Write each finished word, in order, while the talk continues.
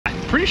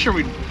pretty sure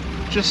we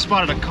just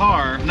spotted a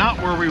car, not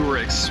where we were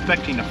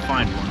expecting to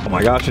find one. Oh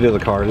my gosh, it is a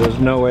car. There's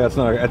no way that's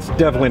not, that's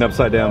definitely an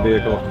upside down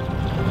vehicle.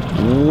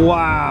 Yeah.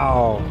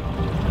 Wow.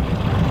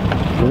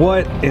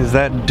 What is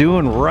that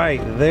doing right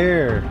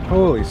there?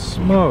 Holy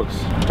smokes.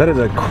 That is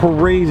a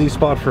crazy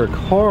spot for a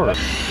car.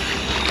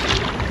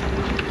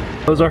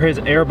 Those are his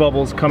air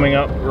bubbles coming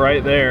up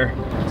right there.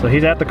 So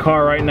he's at the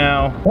car right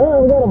now.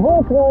 Oh, we got a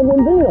Volkswagen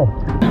Beetle.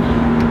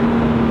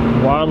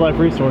 Wildlife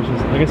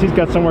Resources. I guess he's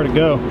got somewhere to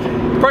go.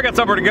 Probably got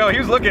somewhere to go. He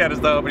was looking at us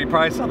though, but he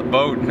probably saw the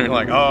boat and they're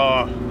like,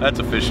 oh, that's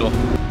official.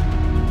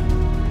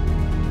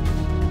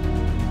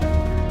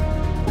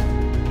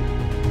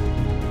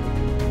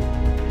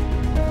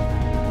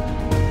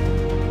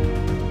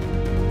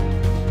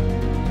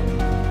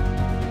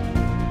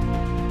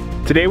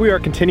 Today we are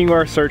continuing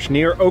our search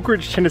near Oak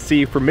Ridge,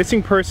 Tennessee for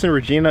missing person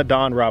Regina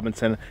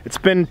Robinson. It's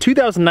been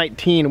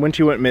 2019 when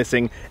she went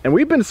missing, and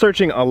we've been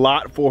searching a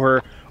lot for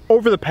her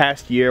over the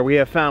past year. We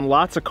have found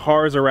lots of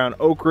cars around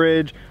Oak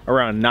Ridge,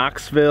 around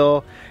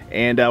Knoxville,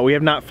 and we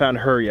have not found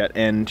her yet,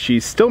 and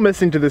she's still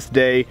missing to this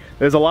day.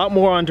 There's a lot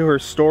more onto her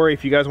story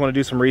if you guys want to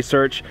do some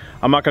research.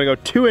 I'm not going to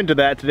go too into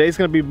that. Today's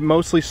going to be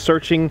mostly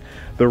searching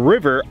the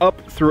river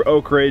up through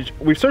Oak Ridge.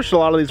 We've searched a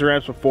lot of these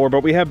ramps before,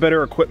 but we have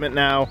better equipment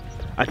now.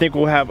 I think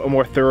we'll have a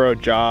more thorough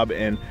job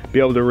and be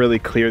able to really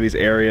clear these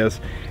areas.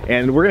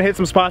 And we're gonna hit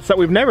some spots that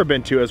we've never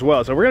been to as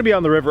well. So we're gonna be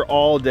on the river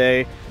all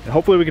day, and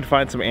hopefully we can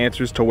find some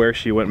answers to where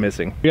she went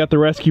missing. We got the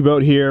rescue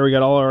boat here, we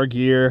got all our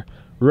gear,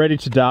 ready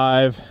to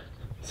dive.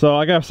 So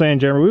like I was saying,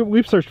 Jeremy,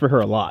 we've searched for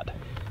her a lot.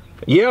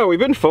 Yeah, we've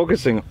been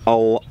focusing a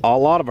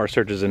lot of our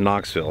searches in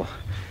Knoxville,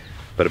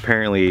 but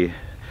apparently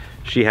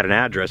she had an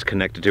address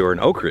connected to her in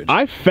Oak Ridge.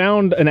 I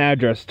found an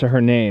address to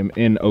her name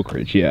in Oak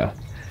Ridge, yeah.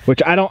 Which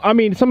I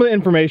mean, some of the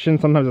information,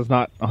 sometimes it's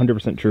not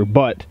 100% true,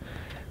 but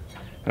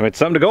I mean, it's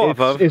something to go off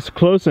of. It's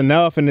close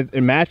enough and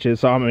it matches,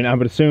 so I mean, I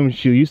would assume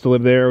she used to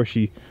live there, or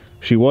she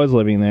was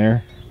living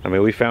there. I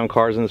mean, we found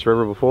cars in this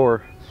river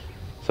before,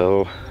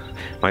 so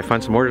might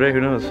find some more today,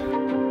 who knows?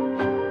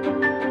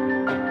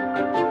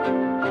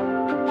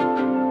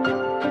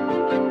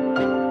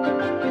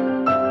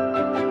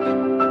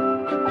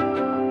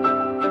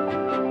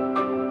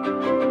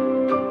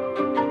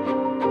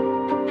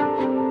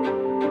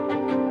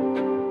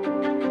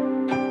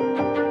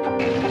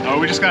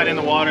 We just got in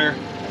the water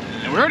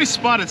and we already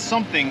spotted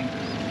something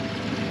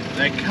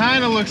that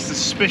kind of looks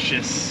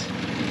suspicious.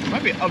 It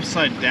might be an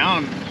upside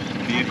down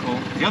vehicle.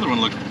 The other one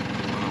looked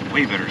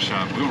way better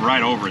shot. We went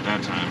right over it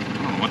that time. I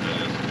don't know what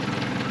that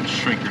is. Let's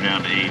shrink her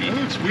down to 80. That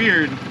looks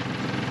weird.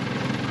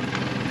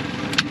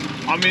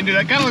 I mean, dude,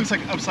 that kind of looks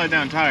like upside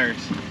down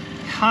tires.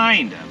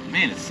 Kinda.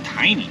 Man, it's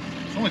tiny.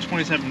 It's only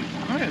 27.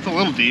 Oh, yeah, it's a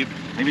little deep.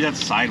 Maybe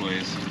that's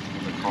sideways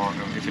of the car,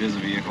 if it is a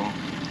vehicle.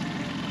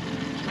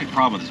 The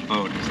problem with this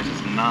boat is it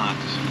is not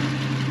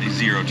a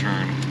zero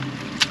turn.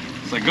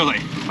 It's like,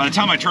 by the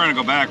time I turn and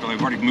go back, I've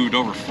already moved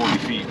over 40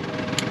 feet.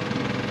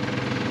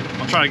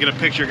 I'll try to get a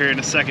picture here in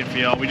a second for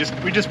y'all. We just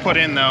put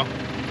in though,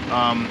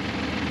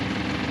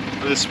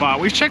 for this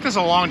spot. We've checked this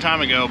a long time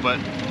ago, but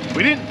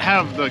we didn't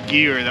have the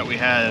gear that we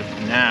have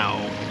now.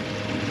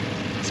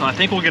 So I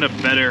think we'll get a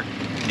better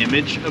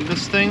image of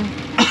this thing.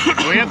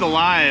 We have the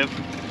live.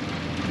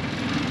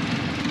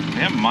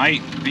 That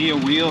might be a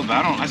wheel,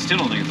 but I still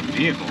don't think it's a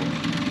vehicle.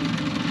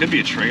 Could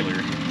be a trailer.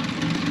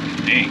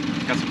 Dang,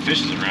 got some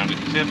fishes around it.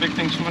 See that big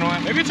thing swimming away?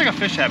 Maybe it's like a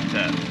fish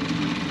habitat.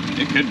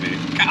 It could be.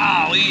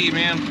 Golly,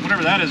 man.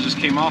 Whatever that is just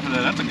came off of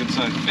that. That's a good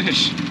sized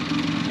fish.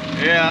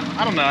 Yeah,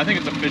 I don't know. I think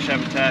it's a fish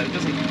habitat. It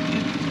doesn't...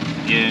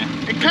 Yeah.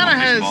 It kind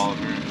of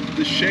has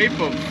the shape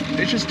of...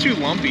 It's just too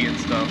lumpy and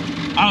stuff.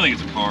 I don't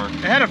think it's a car. It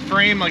had a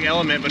frame like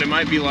element, but it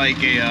might be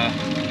like a...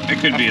 it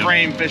could be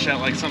frame fish out,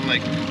 like something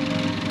like...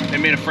 They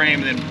made a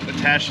frame and then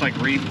attached like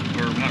reef,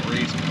 or not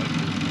reefs, but like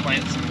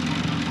plants.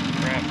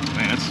 Crap.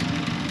 Man,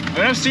 I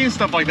mean, I've seen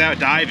stuff like that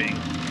diving.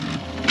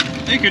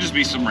 It could just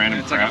be some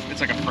random crap.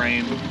 It's like a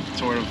frame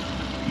sort of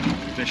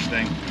fish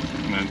thing.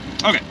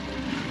 Okay,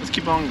 let's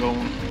keep on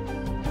going.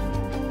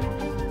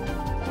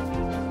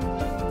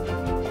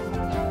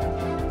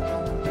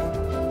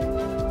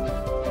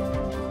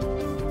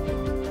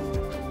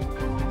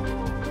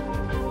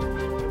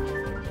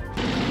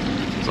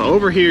 So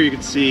over here you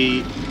can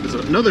see there's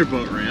another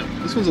boat ramp.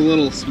 This one's a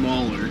little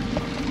smaller.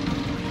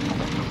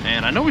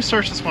 And I know we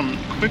searched this one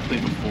quickly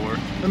before.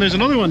 And there's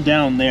another one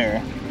down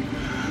there.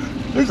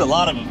 There's a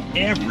lot of them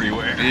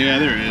everywhere. Yeah,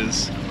 there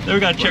is. Then we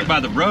gotta check by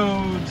the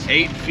roads.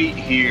 8 feet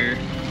here.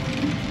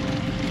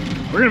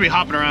 We're gonna be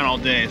hopping around all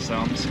day, so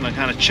I'm just gonna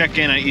kind of check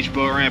in at each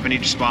boat ramp in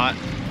each spot.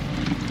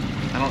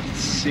 I don't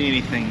see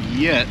anything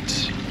yet.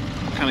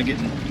 I'm kind of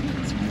getting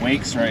some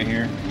wakes right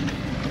here.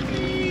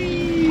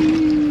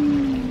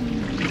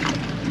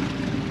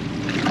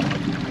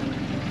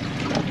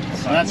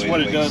 So that's what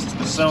it does to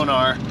the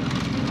sonar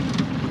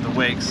with the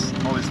wakes,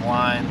 all these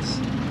lines.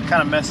 It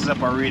kind of messes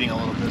up our reading a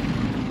little bit.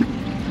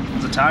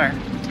 It's a tire.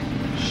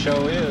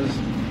 Show is.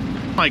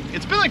 Like,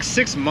 it's been like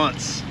 6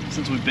 months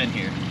since we've been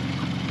here.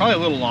 Probably a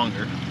little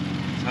longer.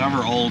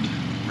 However old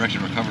Wrecked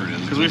and Recovered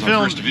is. Because we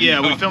filmed, yeah,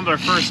 we filmed our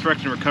first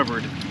Wrecked and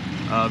Recovered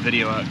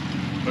video out,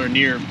 or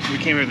near, we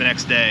came here the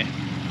next day,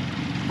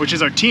 which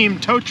is our team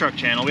tow truck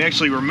channel. We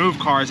actually remove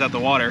cars out the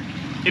water.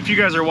 If you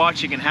guys are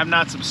watching and have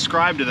not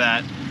subscribed to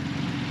that,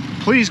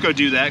 please go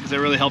do that, because it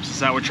really helps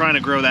us out. We're trying to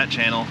grow that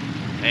channel,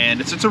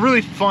 and it's a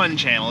really fun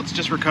channel. It's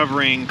just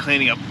recovering,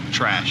 cleaning up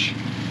trash.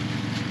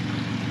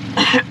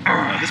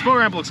 This boat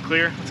ramp looks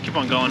clear. Let's keep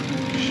on going.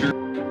 Sure.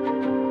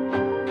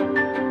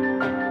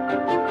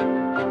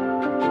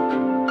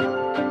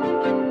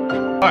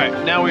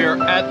 Alright, now we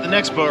are at the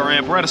next boat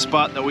ramp. We're at a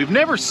spot that we've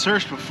never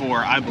searched before,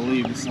 I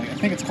believe. It's like, I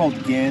think it's called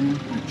Gin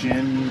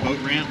boat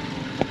ramp.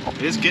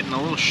 It is getting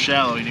a little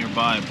shallow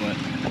nearby, but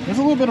there's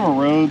a little bit of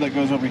a road that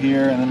goes over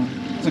here, and then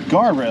there's a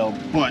guardrail,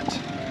 but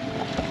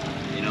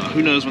you know,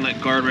 who knows when that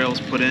guardrail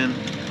was put in.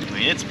 I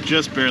mean, it's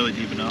just barely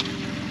deep enough.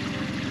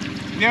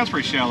 Yeah, it's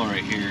pretty shallow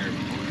right here.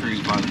 We'll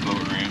cruise by the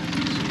boat ramp.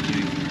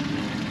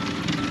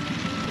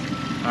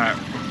 Alright,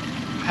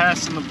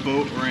 passing the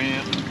boat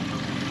ramp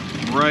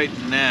right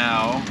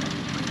now.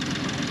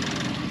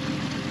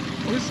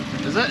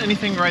 Is that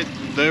anything right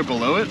there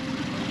below it?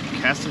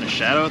 Casting a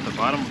shadow at the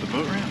bottom of the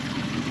boat ramp?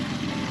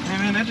 Hey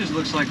man, that just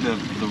looks like the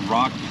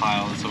rock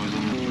pile that's always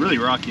in there. It's really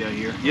rocky out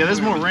here. Yeah,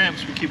 there's more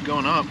ramps. We keep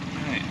going up.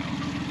 Hey.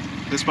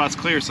 This spot's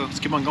clear, so let's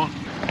keep on going.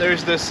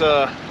 There's this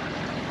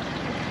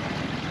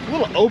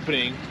little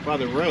opening by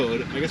the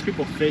road. I guess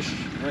people fish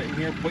right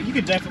here, but you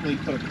could definitely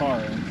put a car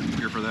in.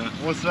 Here for that.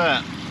 What's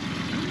that?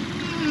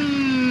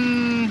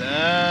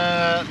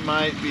 That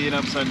might be an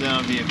upside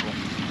down vehicle.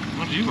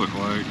 What do you look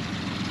like?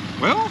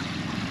 Well,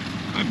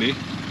 might be.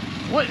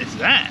 What is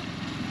that?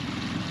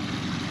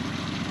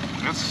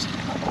 That's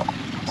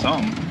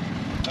something.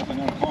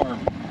 Definitely not a car.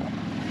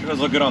 Sure does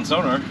look good on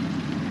sonar.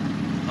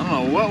 I don't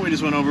know what we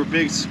just went over.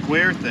 Big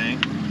square thing.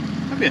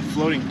 Might be a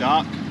floating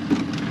dock. I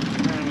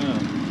don't know.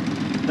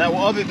 That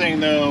other thing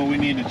though, we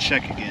need to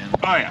check again.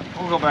 Oh yeah,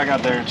 we'll go back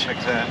out there and check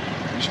that.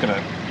 I'm just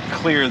gonna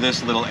clear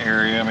this little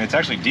area. I mean, it's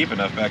actually deep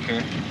enough back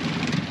here.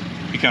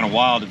 It'd be kind of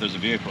wild if there's a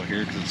vehicle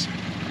here because it's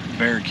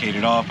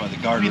barricaded off by the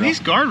guardrail. I mean, these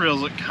guardrails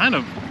look kind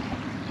of...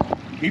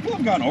 People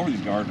have gone over these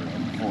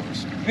guardrails before.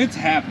 So it's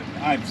happened.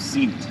 I've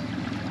seen it.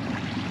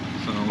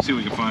 So we'll see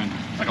what we can find.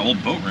 It's like an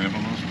old boat ramp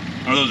almost.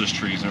 Oh, those are just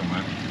trees. Never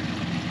mind.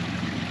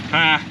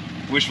 Ah,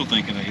 wishful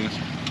thinking, I guess.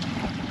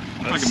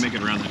 If I can make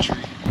it around that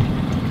tree.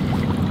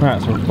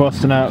 Alright, so we're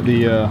busting out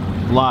the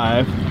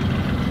live.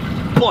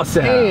 Bust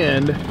out.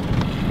 And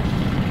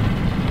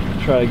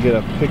try to get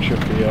a picture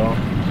for y'all.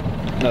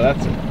 No,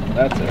 that's it.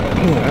 That's it.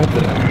 Right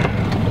there.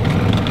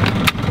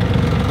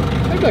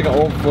 Maybe like an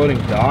old floating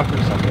dock or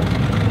something.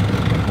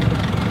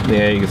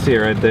 Yeah, you can see it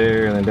right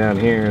there, and then down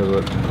here is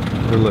what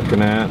we're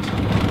looking at.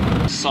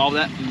 Solve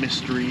that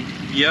mystery.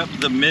 Yep,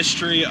 the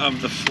mystery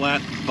of the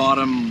flat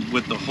bottom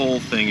with the whole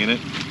thing in it.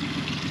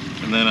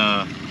 And then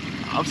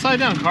upside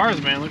down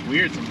cars, man, look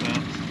weird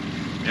sometimes.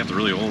 Yeah, they're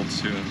really old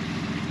too.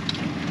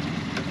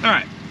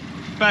 Alright,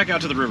 back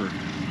out to the river.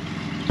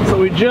 So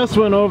we just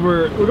went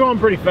over, we're going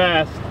pretty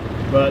fast,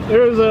 but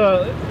there's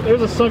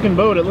a sunken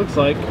boat, it looks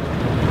like.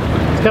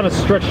 It's kind of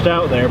stretched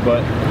out there,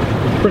 but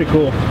it's pretty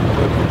cool.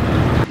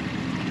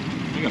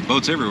 We got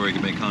boats everywhere you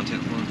can make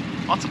content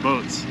for. Lots of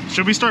boats.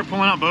 Should we start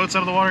pulling out boats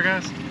out of the water,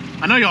 guys?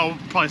 I know y'all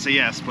probably say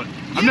yes, but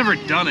I've never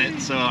done it,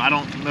 so I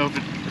don't know if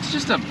it... It's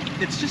just a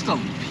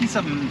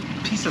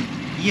piece of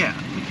yeah.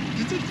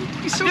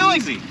 It's so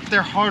easy. Like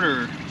they're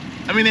harder.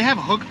 I mean, they have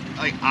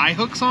like eye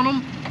hooks on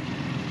them,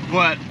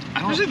 but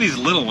I don't. Especially these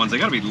little ones, they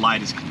gotta be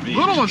light as can be.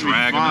 Little ones will be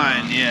drag them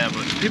fine, around. yeah,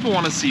 but people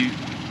want to see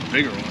a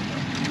bigger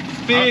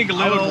one. Big, I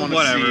little, would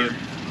whatever. see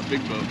a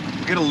big boat.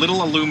 Get a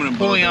little aluminum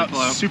boat. Pulling out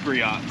super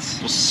yachts.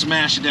 We'll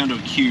smash it down to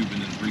a cube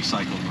and then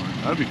recycle them.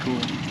 That'd be cool.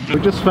 We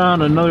just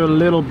found another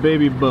little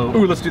baby boat.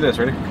 Ooh, let's do this.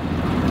 Ready?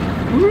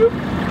 Whoop.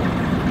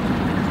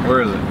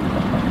 Where is it?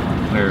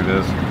 There it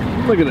is.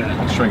 Look at that.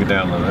 Let's shrink it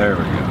down a little. There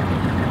we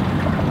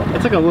go.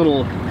 It's like a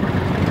little...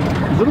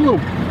 Is it a little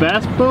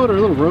bass boat or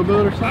a little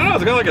rowboat or something? I don't know.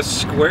 It's got like a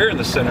square in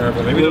the center of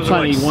it. Maybe those are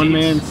like seats.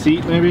 One-man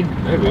seat, maybe?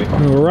 Maybe.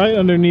 We're right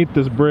underneath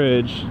this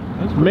bridge.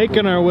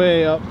 Making our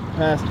way up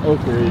past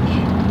Oak Ridge.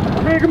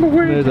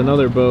 There's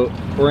another boat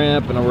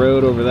ramp and a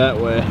road over that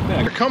way.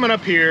 Yeah, we're coming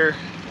up here,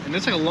 and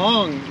it's like a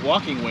long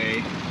walking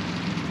way.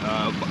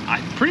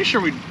 I'm pretty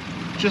sure we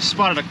just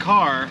spotted a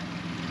car,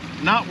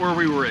 not where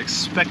we were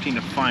expecting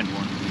to find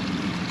one.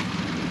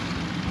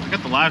 I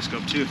got the live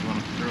scope too if you want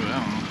to throw it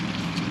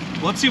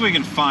out. Let's see if we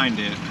can find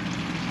it.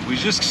 We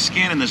was just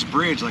scanning this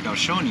bridge like I was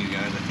showing you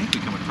guys. I think we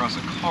come across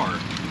a car.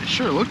 It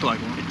sure looked like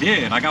one. It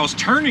did. Like I was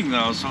turning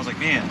though, so I was like,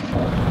 man.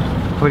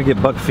 Probably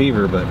get buck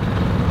fever, but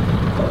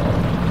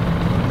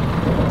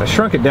I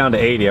shrunk it down to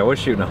 80. I was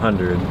shooting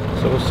 100,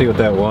 so we'll see what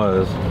that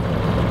was.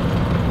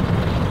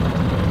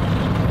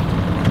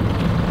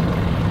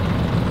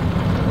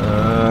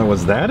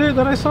 Was that it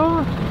that I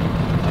saw?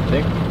 I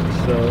think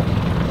so.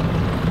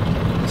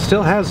 It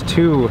still has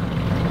two.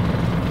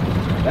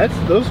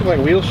 Those look like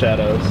wheel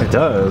shadows. It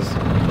does.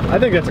 I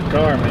think that's a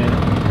car, man.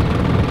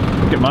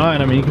 Look at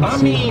mine. I mean, you can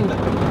see. I mean,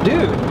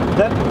 dude,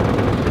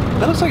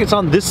 that looks like it's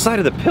on this side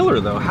of the pillar,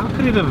 though. How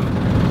could it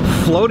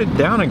have floated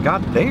down and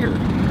got there?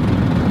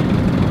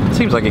 It's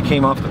Seems like it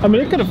came off the... I mean,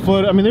 it could have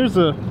floated. I mean, there's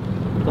a...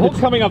 The whole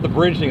coming off the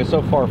bridge thing is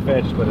so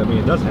far-fetched, but I mean,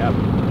 it does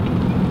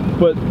happen.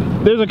 But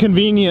there's a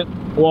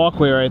convenient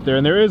walkway right there,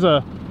 and there is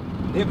a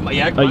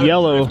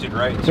yellow...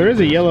 Right there is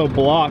a yellow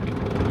block.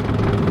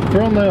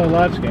 Throw on the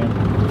live scan.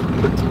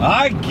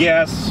 I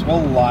guess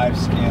we'll live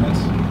scan it.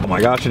 Oh my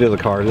gosh, it is a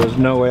car. There's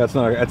no way that's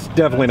not... That's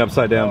definitely an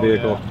upside-down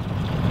vehicle.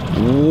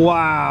 Yeah.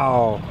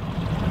 Wow.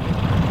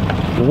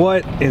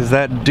 What is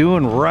that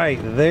doing right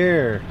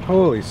there?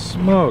 Holy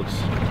smokes.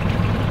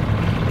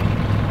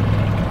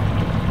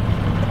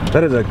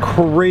 That is a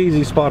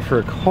crazy spot for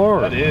a car.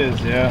 That is,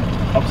 yeah.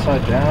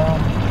 Upside down.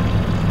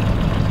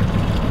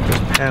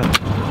 Just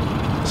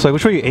paddle. So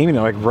which way are you aiming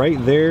at? Like right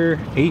there,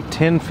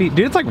 8-10 feet?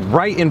 Dude, it's like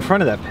right in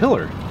front of that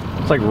pillar.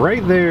 It's like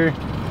right there.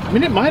 I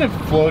mean, it might have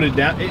floated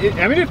down.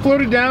 I mean, it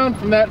floated down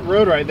from that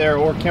road right there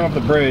or came up the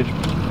bridge.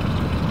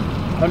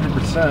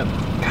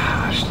 100%.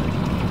 Gosh.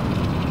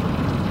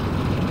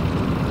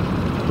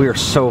 We are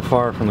so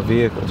far from the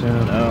vehicle, too.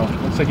 No,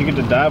 looks like you get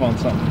to dive on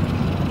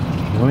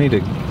something. We need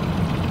to...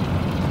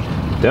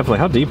 Definitely.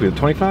 How deep is it?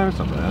 25? It's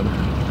not bad.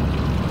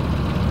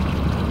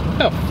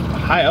 Oh,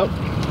 high up.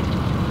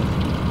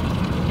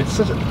 It's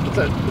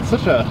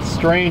such a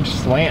strange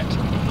slant.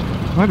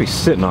 I might be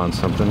sitting on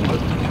something, but...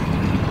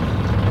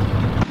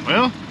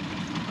 Well,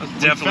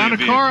 we found a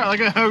car, like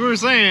we were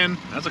saying.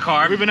 That's a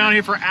car. We've been out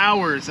here for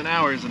hours and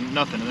hours and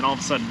nothing, and then all of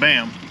a sudden,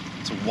 bam.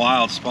 It's a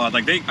wild spot.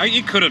 Like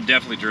you could have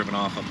definitely driven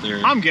off up there.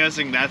 I'm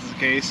guessing that's the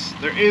case.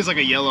 There is like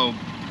a yellow.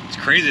 It's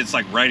crazy. It's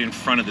like right in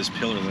front of this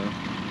pillar though,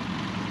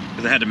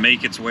 because it had to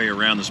make its way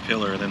around this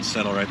pillar and then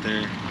settle right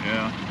there.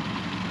 Yeah.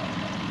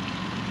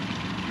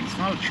 It's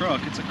not a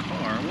truck. It's a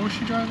car. What was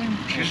she driving?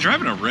 She was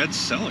driving a red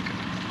Celica.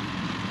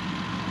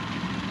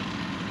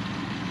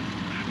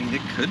 I mean,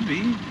 it could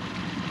be.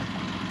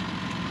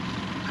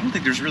 I don't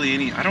think there's really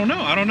any. I don't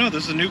know.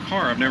 This is a new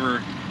car.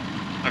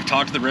 I've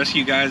talked to the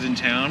rescue guys in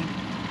town.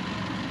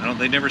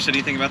 They never said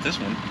anything about this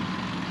one.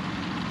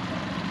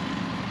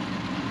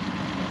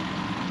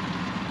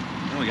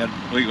 Oh,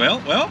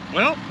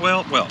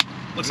 well.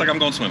 Looks like I'm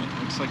going swimming.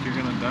 Looks like you're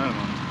gonna dive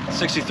on it.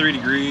 63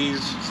 degrees.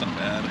 It's not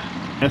bad.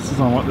 This is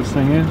on what this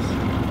thing is.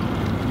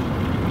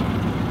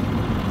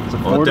 It's a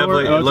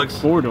four-door. It looks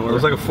four-door. It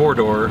looks like a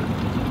four-door.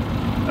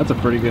 That's a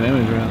pretty good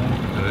image, right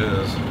there. It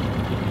is.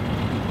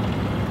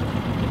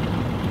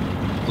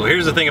 So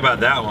here's the thing about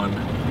that one.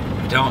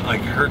 Don't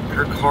like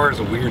her car is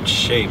a weird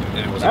shape and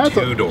it was a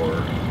two-door.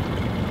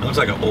 It looks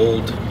like an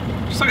old,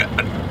 just like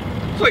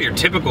it's like your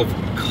typical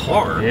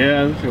car.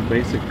 Yeah, that's a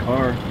basic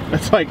car.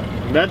 That's like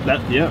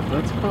yeah,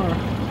 that's a car.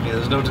 Yeah,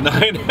 there's no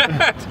denying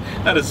that.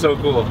 That is so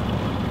cool.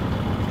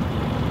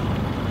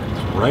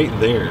 It's right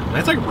there.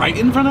 That's like right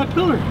in front of that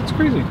pillar. It's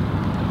crazy.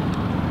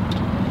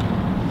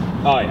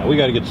 Oh yeah, we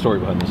got a good story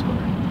behind this car.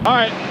 All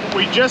right,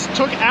 we just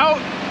took out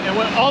and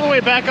went all the way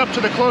back up to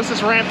the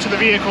closest ramp to the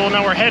vehicle.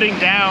 Now we're heading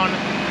down.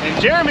 And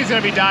Jeremy's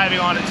gonna be diving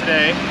on it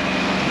today.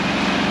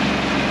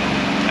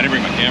 I didn't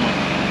bring my camera.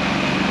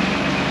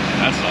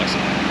 That sucks.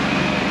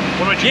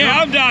 What about you? Yeah,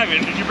 I'm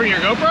diving. Did you bring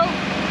your GoPro?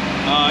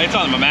 It's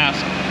on my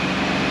mask.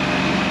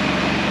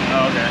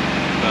 Oh, okay.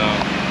 So.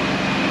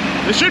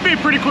 This should be a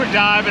pretty quick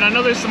dive, and I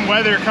know there's some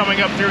weather coming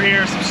up through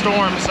here, some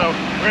storms, so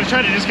we're gonna try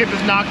to just get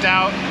this knocked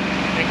out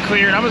and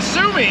cleared. I'm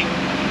assuming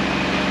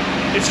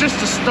it's just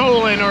a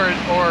stolen or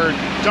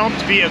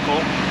dumped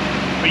vehicle,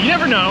 but you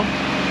never know.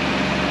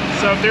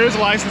 So if there is a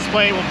license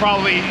plate, we'll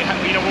probably,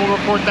 we'll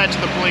report that to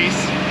the police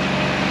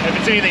if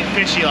it's anything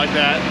fishy like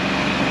that.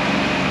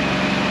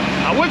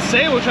 I would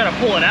say we'll try to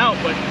pull it out,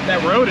 but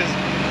that road is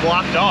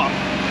blocked off,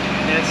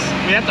 and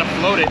we have to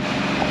float it.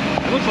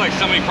 It looks like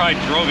somebody probably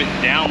drove it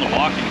down the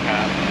walking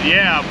path.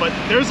 Yeah, but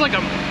there's like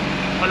an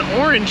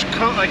orange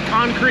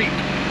concrete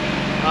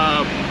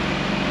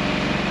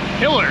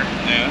pillar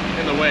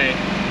in the way.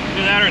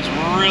 Either that or it's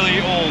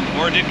really old,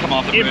 or it did come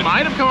off the bridge. It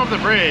might have come off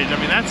the bridge.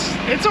 I mean,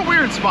 it's a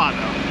weird spot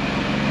though.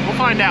 We'll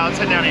find out. Let's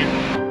head down here.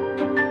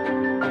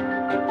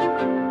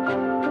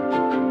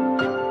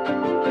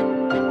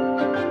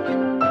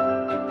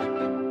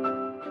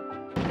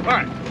 All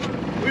right,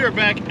 we are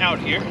back out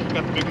here.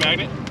 Got the big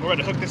magnet. We're about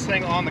to hook this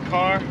thing on the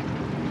car.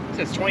 It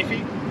says 20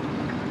 feet.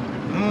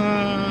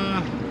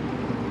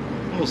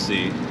 We'll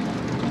see. It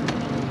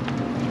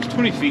was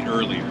 20 feet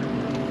earlier.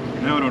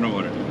 Now I don't know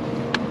what it is.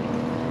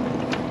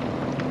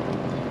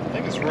 I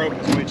think this rope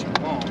is way too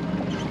long.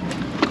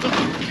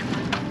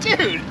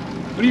 Dude!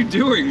 What are you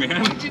doing,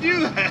 man? Why'd you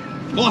do that?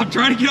 Well, I'm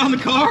trying to get on the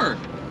car.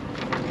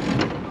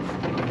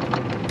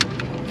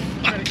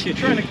 You're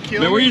trying to kill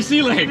me? Man, where are your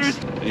sea legs?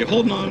 Are you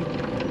holding on?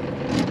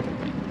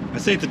 I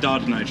say it's a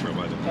Dodge Nitro,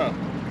 by the way. Oh.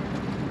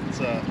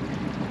 It's a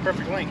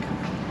perfect link.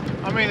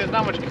 I mean, there's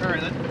not much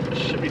current. That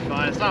should be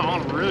fine. It's not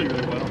on really,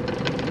 really well.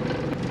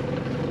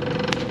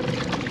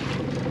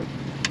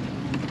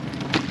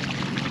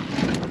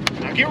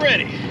 Now get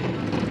ready.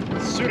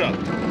 Suit up.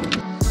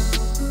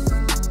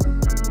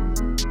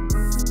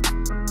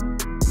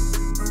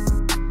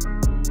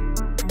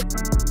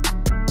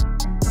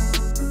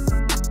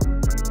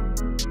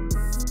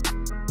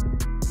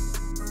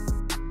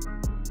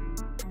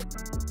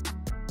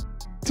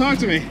 talk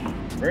to me.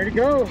 Ready to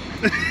go.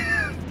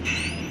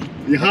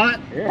 You hot?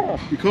 Yeah.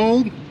 You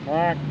cold?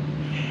 Hot.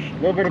 A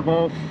little bit of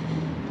both.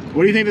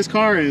 What do you think this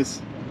car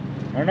is?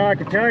 I don't know, I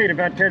can tell you in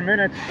about 10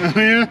 minutes. Oh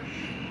yeah?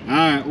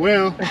 Alright,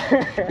 well,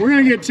 we're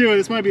gonna get to it.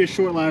 This might be a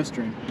short live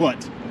stream,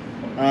 but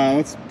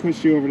let's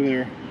push you over to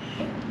there.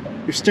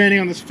 You're standing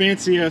on this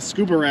fancy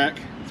scuba rack.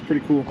 It's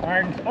pretty cool.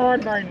 I'm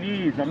on my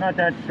knees. I'm not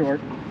that short.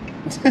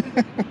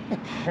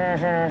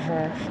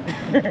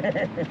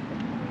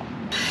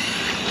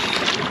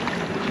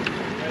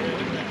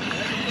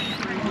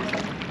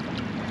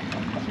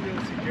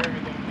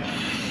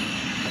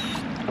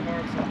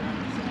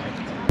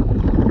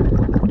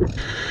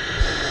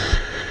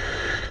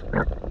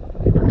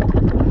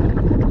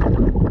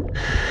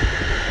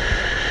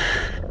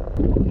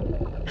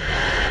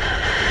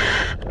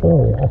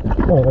 Oh yeah,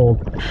 so old.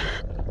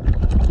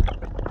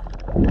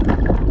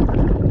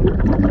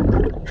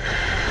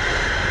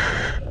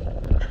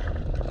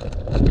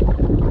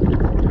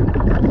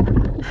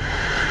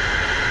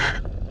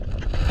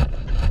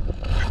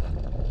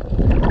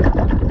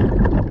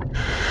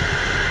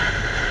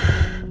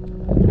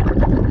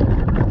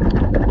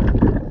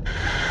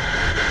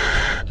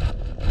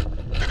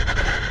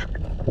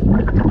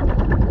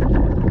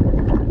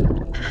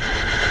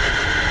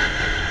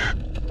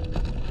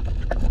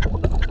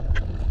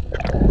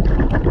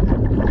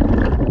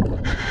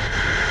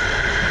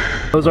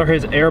 Those are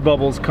his air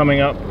bubbles coming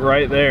up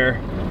right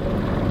there.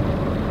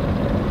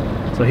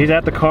 So he's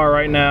at the car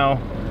right now.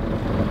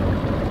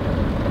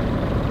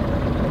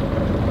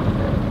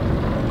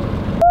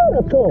 Oh,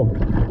 that's cool.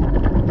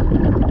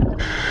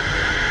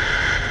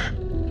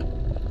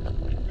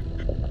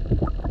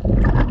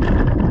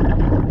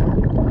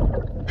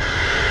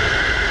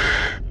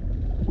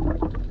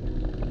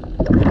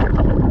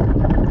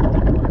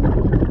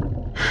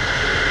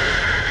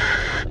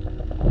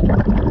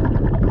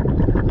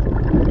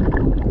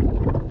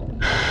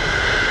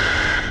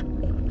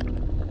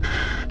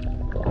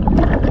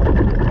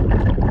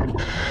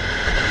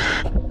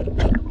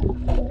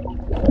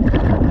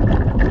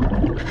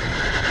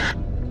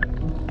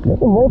 That's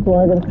a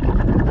Volkswagen.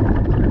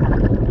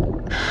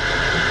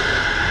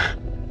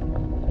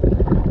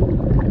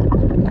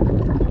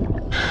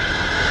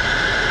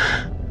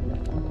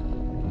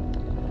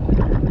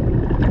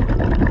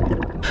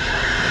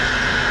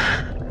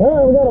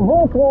 Alright, we got a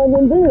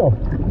Volkswagen Beetle.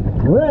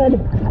 Red.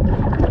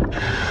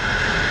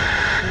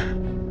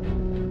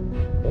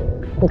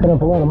 Picking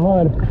up a lot of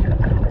mud.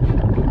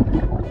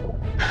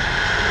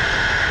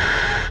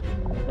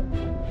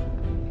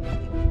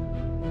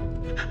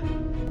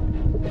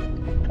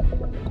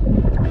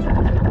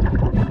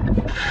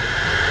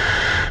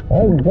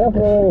 That's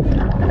definitely...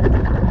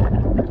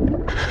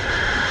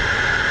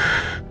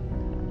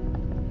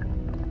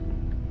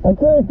 I'd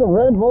say it's a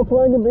red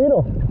Volkswagen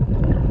Beetle.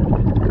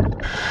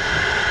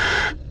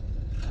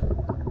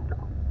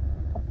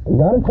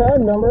 Got a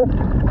tag number.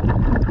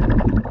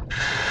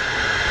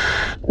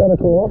 Kinda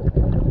cool.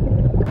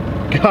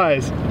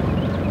 Guys,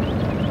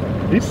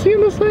 you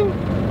seeing this thing?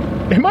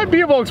 It might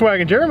be a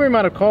Volkswagen. Jeremy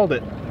might have called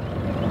it.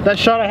 That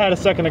shot I had a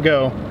second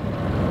ago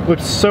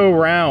looked so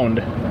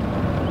round.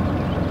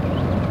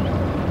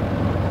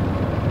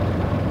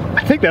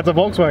 I think that's a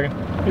Volkswagen.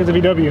 It's a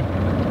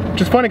VW.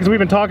 Which is funny because we've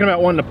been talking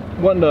about wanting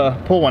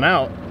to pull one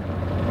out.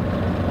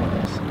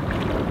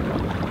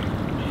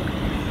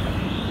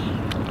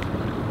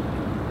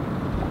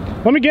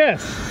 Let me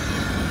guess.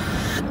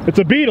 It's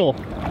a Beetle.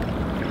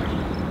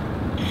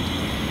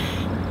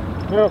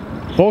 Nope.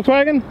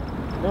 Volkswagen?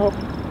 Nope.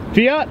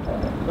 Fiat?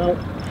 Nope.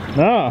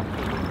 No.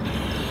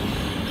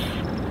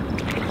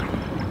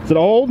 Is it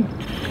old?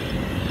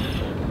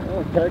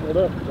 Oh, tag it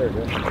up. There you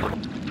go.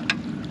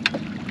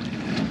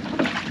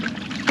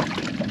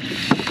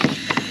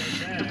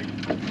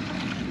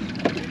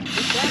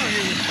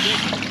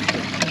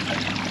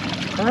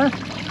 Huh?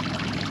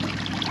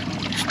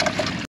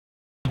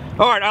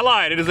 Alright, I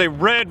lied. It is a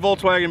red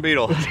Volkswagen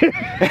Beetle.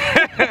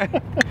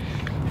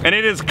 And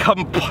it is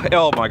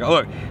oh my god,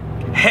 look.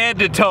 Head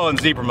to toe in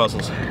zebra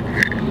muscles.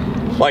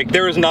 Like,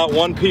 there is not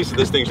one piece of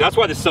this thing. That's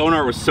why the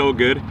sonar was so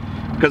good.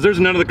 Because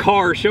there's none of the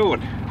car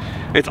showing.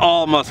 It's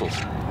all muscles.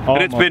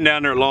 And it's been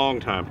down there a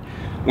long time.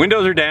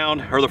 Windows are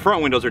down, or the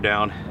front windows are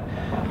down.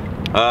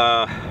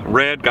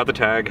 Red, got the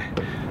tag.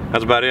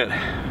 That's about it.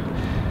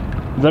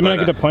 Does that mean I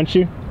get to punch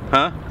you?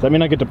 Huh? Does that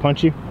mean I get to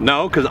punch you?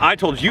 No, because I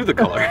told you the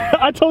color.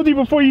 I told you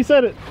before you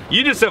said it.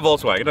 You just said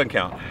Volkswagen, it doesn't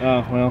count.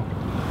 Oh, well.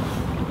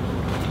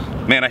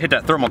 Man, I hit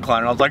that thermal climber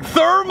and I was like,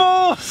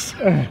 thermals!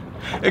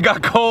 It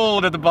got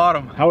cold at the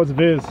bottom. How was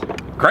Viz?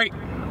 Great.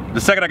 The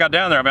second I got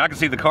down there, I mean, I could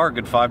see the car a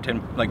good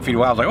 5-10 feet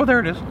away. I was like, oh, there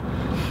it is.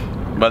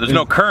 But there's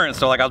no current,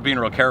 so like I was being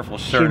real careful.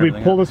 Should we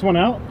pull this one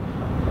out?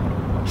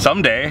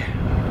 Someday.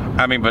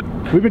 I mean, but...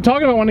 We've been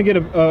talking about wanting to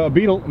get a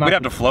Beetle. We'd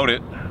have to float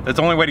it. That's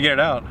the only way to get it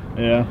out.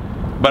 Yeah.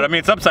 But I mean,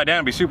 it's upside down,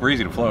 it'd be super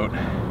easy to float.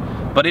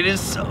 But it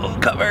is so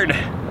covered.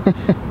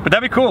 But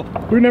that'd be cool.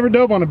 We've never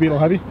dove on a Beetle,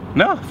 have you?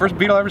 No, first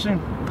Beetle I've ever seen.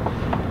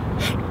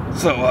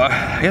 So,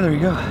 yeah, there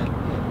you go.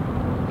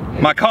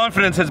 My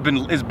confidence has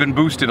been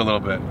boosted a little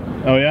bit.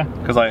 Oh yeah?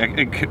 Because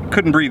I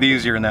couldn't breathe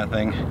easier in that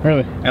thing.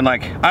 Really? And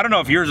like, I don't know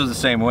if yours was the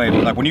same way,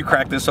 but like when you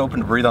crack this open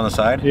to breathe on the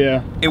side,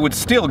 yeah, it would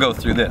still go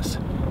through this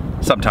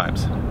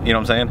sometimes. You know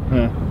what I'm saying?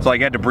 Yeah. So like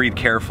you had to breathe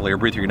carefully or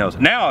breathe through your nose.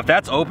 Now, if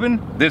that's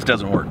open, this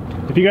doesn't work.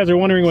 If you guys are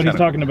wondering what he's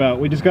talking about,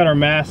 we just got our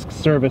masks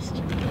serviced,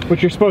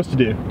 which you're supposed to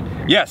do.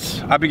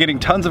 Yes, I've been getting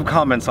tons of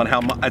comments on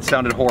how it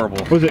sounded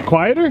horrible. Was it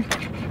quieter?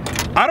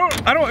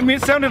 I mean,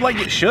 it sounded like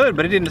it should,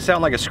 but it didn't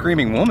sound like a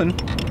screaming woman,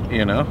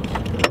 you know?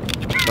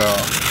 So,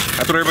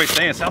 that's what everybody's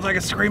saying. It sounds like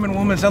a screaming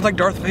woman. It sounds like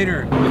Darth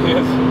Vader.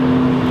 Yes.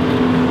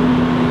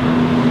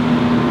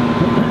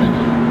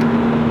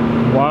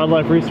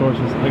 Wildlife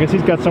resources. I guess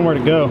he's got somewhere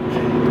to go.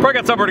 Probably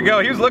got somewhere to go.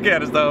 He was looking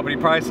at us though, but he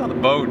probably saw the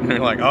boat and they're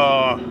like,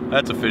 oh,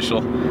 that's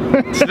official.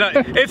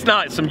 It's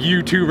not some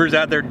YouTubers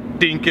out there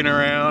dinking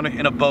around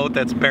in a boat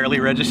that's barely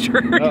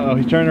registered. Uh-oh,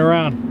 he's turning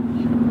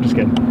around. Just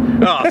kidding.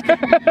 Oh, I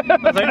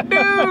was like,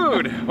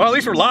 dude. Well, at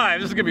least we're live.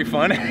 This is gonna be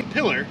fun.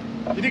 Pillar.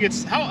 You think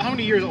it's how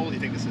many years old do you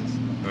think this is?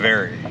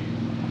 Very.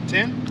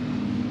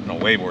 10? No,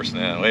 way worse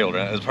than that. Way older.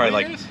 It's probably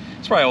like years?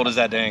 it's probably old as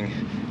that dang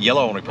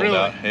yellow one we pulled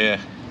out. Yeah.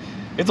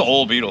 It's an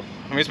old Beetle.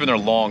 I mean, it's been there a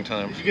long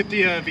time. Did you get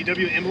the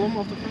VW emblem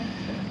off the front?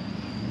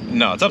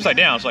 No, it's upside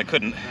down, so I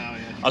couldn't. Oh, yeah.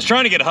 I was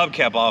trying to get a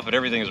hubcap off, but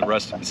everything is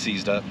rusted and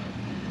seized up.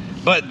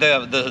 But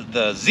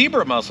the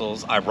zebra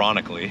mussels,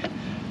 ironically,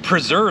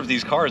 preserve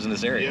these cars in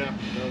this area.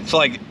 Yeah. So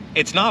like,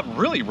 it's not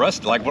really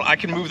rusted. Like, I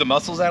can move the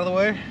mussels out of the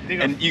way,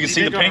 and you can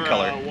see the paint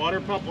color.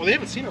 Water pump. Well, they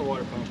haven't seen our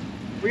water pump.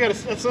 We got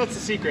that's the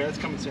secret. That's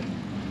coming soon.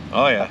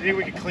 Oh yeah. You think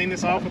we could clean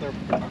this off with our?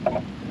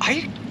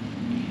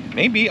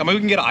 Maybe. I mean, we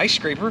can get an ice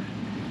scraper.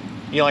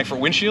 You know, like for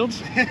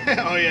windshields.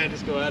 Oh yeah,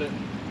 just go at it.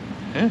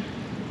 Yeah.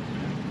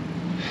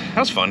 That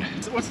was fun.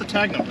 What's the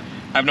tag number?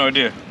 I have no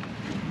idea.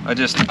 I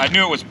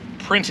knew it was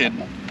printed,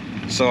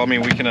 so I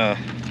mean we can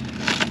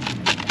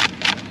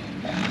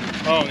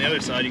Oh, on the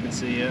other side you can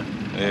see, yeah.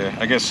 Yeah,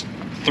 I guess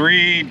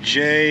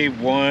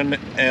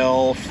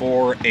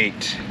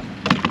 3J1L48.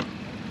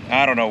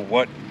 I don't know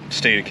what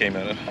state it came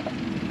out of.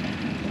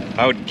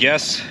 I would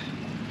guess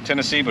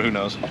Tennessee, but who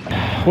knows?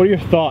 What are your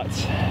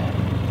thoughts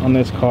on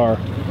this car?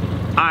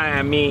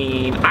 I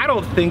mean, I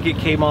don't think it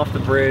came off the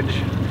bridge.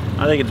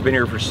 I think it's been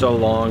here for so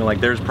long. Like,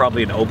 there's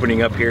probably an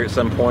opening up here at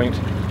some point,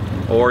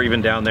 or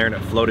even down there, and it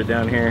floated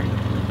down here.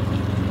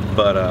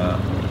 But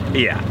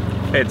yeah,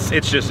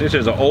 it's just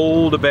an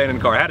old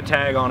abandoned car. It had a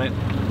tag on it.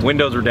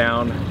 Windows are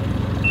down.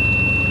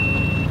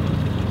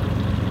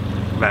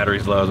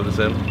 Battery's low is what it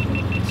said.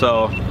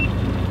 So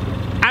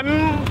I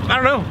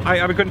don't know.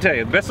 I couldn't tell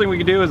you. The best thing we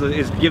can do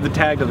is give the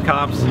tag to the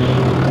cops.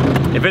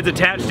 If it's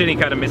attached to any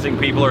kind of missing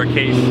people or a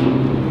case,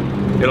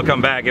 it'll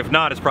come back. If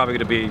not, it's probably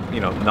going to be,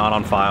 you know, not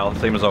on file,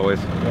 same as always.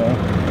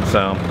 Yeah.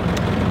 So,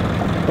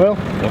 well,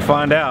 we'll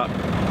find out.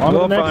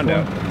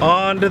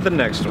 On to the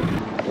next one.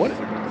 What?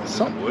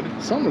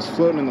 Something was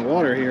floating in the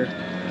water here.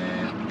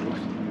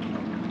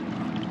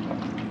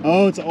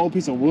 Oh, it's an old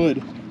piece of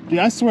wood. Dude,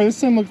 I swear this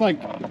thing looked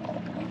like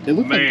like a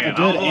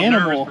dead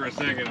animal. For a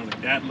second. I was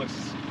like, that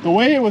looks. The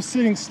way it was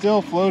sitting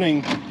still,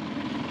 floating.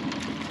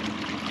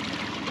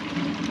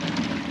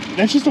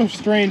 That's just a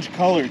strange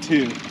color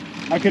too.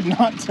 I could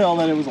not tell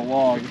that it was a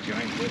log.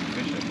 Giant dead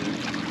fish up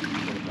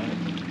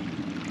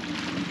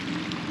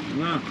there.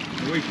 No,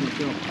 I'm waiting for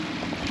myself.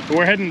 But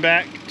we're heading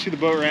back to the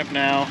boat ramp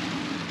now.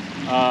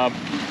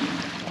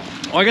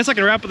 Well, I guess I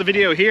can wrap up the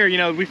video here. You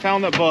know, we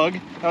found that bug.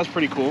 That was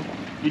pretty cool.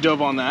 You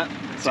dove on that.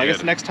 So I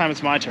guess next time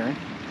it's my turn.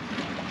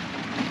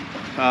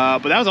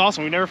 But that was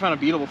awesome. We've never found a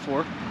beetle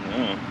before.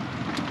 Yeah.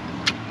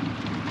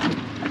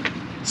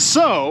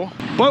 So,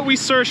 but we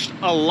searched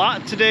a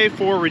lot today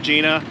for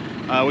Regina.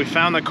 We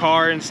found the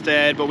car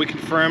instead, but we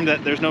confirmed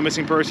that there's no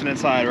missing person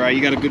inside, right?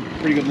 You got a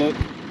pretty good look?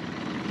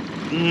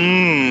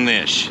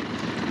 Ish.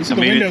 You said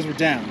the windows were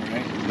down,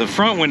 right? The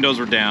front windows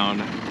were down,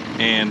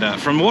 and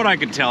from what I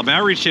could tell, I mean, I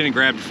reached in and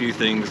grabbed a few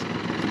things.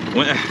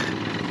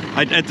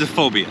 It's a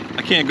phobia.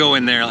 I can't go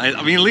in there.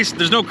 I mean, at least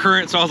there's no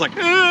current, so I was like,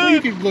 well, you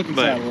could look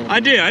inside a little bit.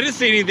 I didn't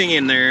see anything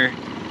in there.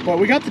 But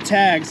we got the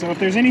tag, so if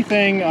there's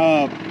anything, you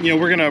know,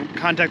 we're gonna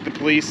contact the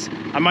police.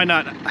 I might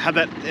not have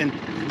that in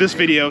this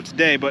video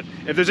today, but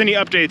if there's any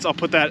updates, I'll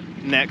put that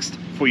next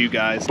for you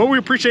guys. But we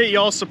appreciate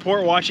y'all's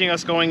support, watching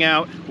us going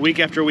out week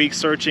after week,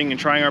 searching and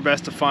trying our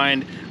best to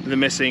find the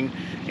missing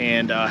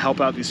and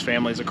help out these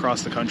families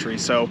across the country.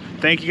 So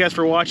thank you guys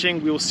for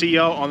watching. We will see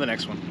y'all on the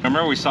next one. I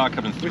remember we saw it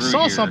coming through. We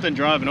saw something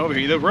driving over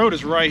here. The road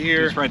is right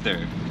here. It's right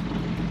there.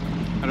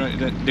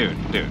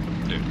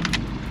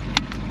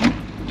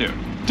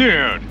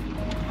 Dude.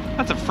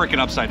 That's a freaking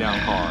upside down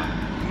car.